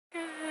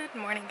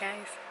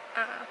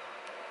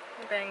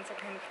The bangs are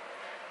kind of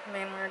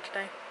man weird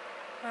today.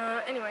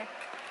 Anyway,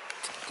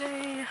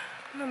 today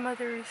my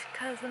mother's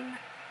cousin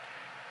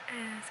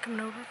is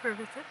coming over for a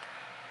visit.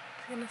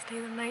 She's gonna stay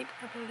the night,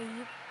 I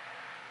believe.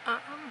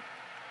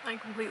 I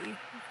completely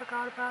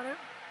forgot about it,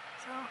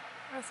 so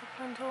I slept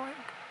until like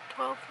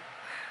 12.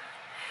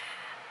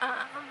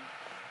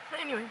 But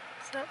anyway,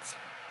 so that's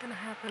gonna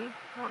happen.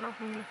 I don't know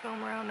if I'm gonna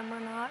film around him or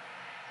not,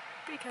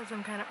 because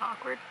I'm kind of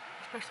awkward,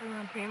 especially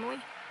around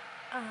family.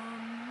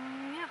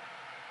 Yeah.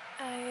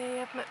 I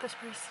have met this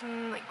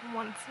person like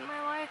once in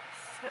my life,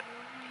 so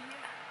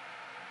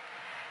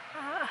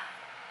yeah.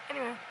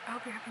 Anyway, I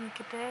hope you're having a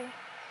good day.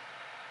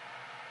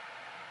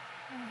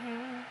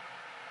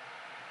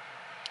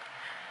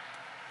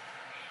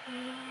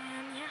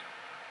 And yeah,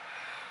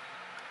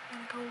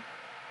 I'm gonna go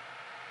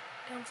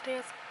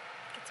downstairs,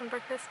 get some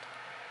breakfast,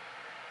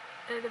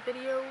 edit a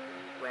video,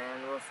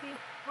 and we'll see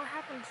what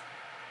happens.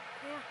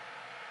 Yeah.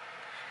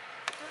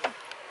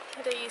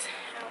 Today's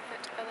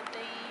outfit of the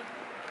day.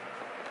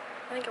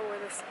 I think I wore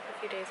this a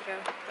few days ago,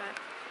 but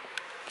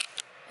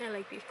I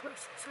like these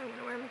clothes, so I'm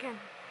gonna wear them again.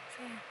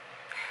 So yeah.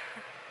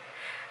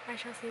 I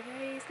shall see you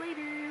guys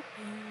later.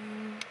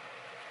 Bye.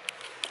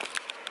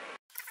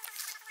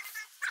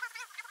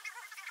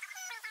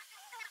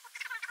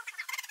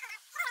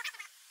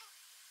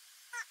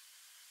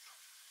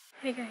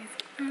 Hey guys,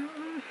 so I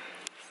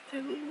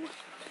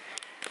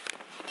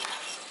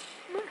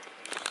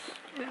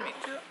didn't make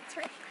that,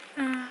 sorry.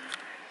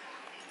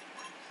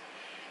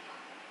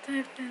 So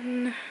I've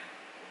been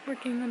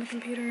working on the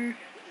computer,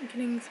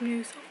 getting some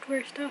new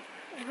software stuff.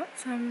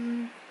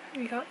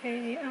 We got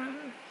a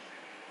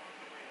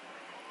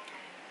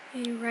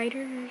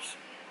writer's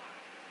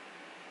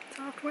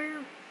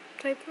software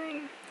type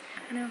thing,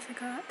 and I also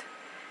got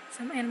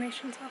some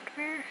animation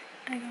software.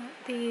 I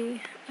got the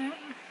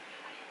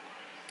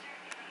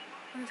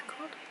what is it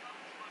called?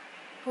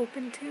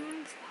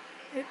 OpenTunes.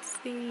 It's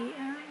the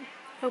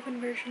open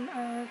version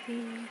of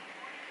the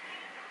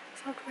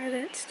software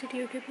that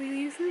Studio Ghibli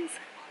uses,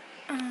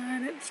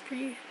 and it's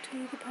free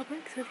to the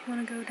public, so if you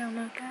want to go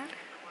download that,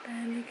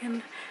 then you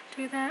can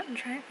do that and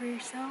try it for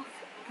yourself.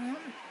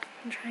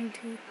 I'm trying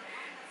to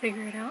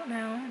figure it out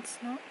now. It's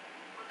not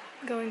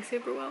going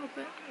super well,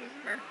 but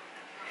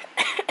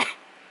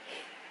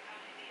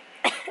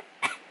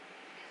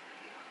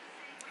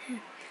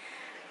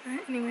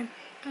anyway,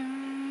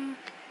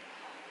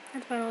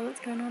 that's about all that's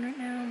going on right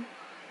now.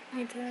 I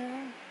need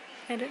to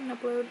edit and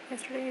upload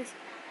yesterday's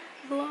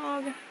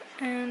vlog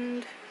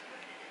and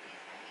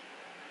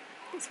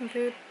get some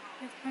food.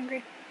 I'm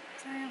hungry,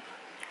 so yeah.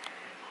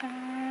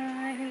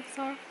 I think that's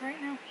all for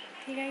right now.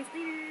 See you guys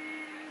later.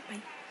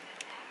 Bye.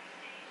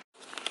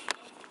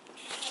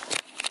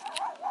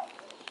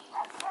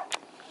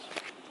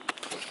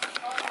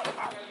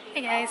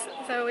 Hey guys,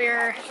 so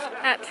we're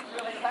at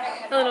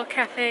a little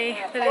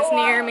cafe that is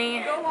near me,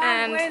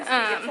 and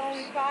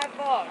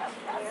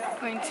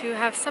going to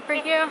have supper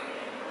here,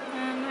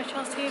 and I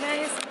shall see you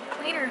guys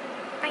later.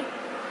 Bye.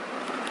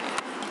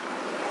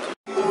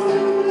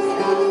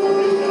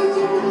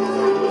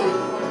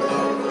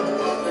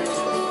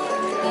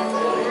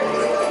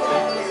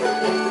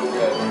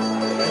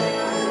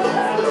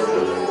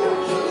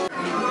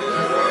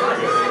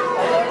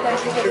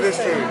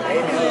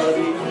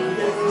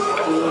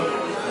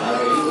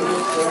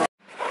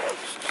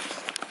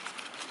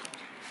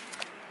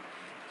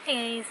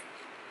 Hey guys,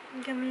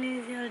 I'm coming to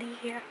Zelda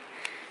here.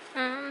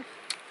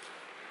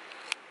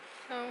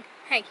 So,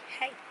 hey,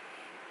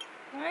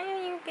 why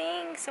are you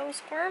being so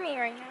squirmy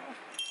right now?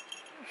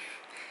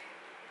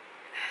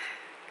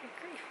 Good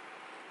grief.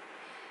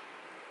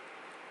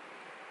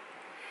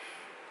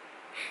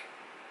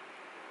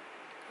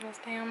 You'll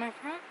stay on my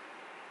front?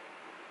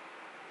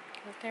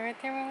 You'll stay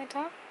right there while I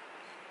talk?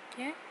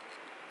 Yeah?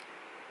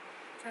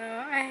 So,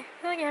 I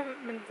feel like I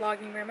haven't been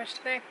vlogging very much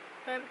today,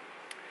 but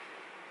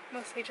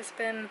mostly just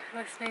been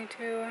listening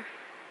to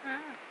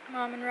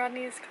Mom and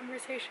Rodney's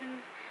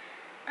conversation.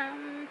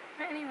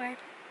 But anyway,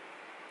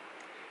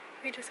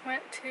 we just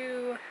went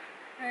to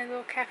a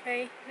little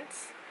cafe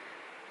that's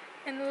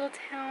in the little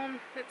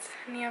town that's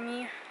near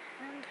me,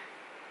 and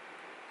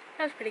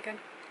that was pretty good.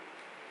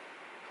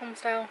 Home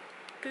style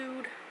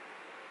food,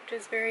 which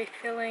is very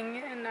filling,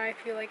 and I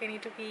feel like I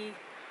need to be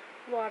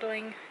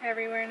waddling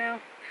everywhere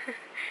now.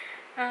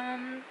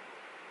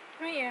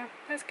 But yeah,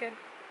 that's good.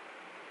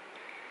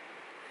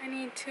 I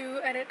need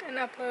to edit and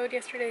upload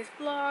yesterday's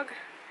vlog,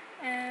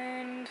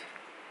 and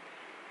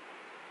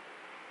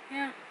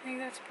yeah, I think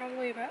that's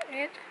probably about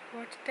it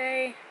for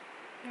today.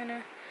 I'm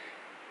gonna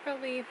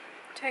probably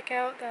check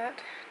out that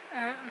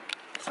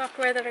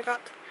software that I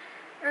got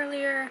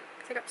earlier,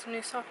 because I got some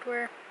new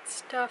software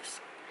stuffs,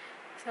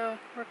 so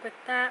work with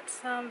that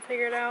some,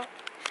 figure it out.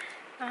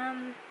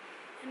 And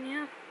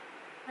yeah,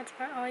 that's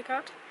about all I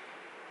got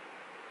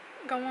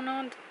going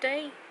on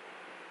today.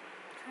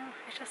 So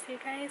I shall see you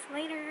guys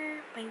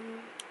later. Bye.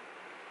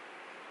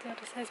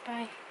 Zelda says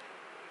bye.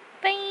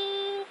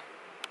 Bye!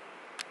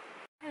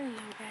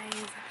 Hello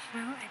guys.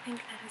 Well, I think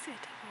that is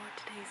it for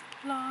today's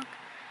vlog.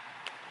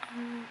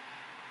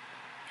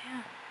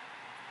 Yeah.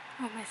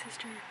 Oh, my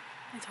sister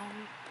is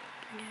home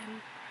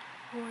again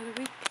for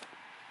the week.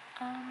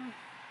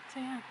 So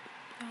yeah,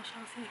 y'all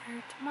shall see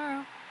her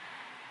tomorrow.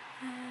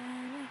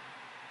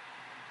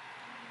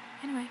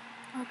 Anyway,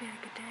 I hope you had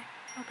a good day.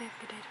 I hope you have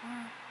a good day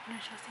tomorrow, and I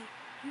shall see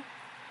you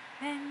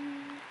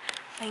then.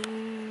 Bye,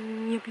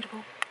 you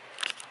beautiful.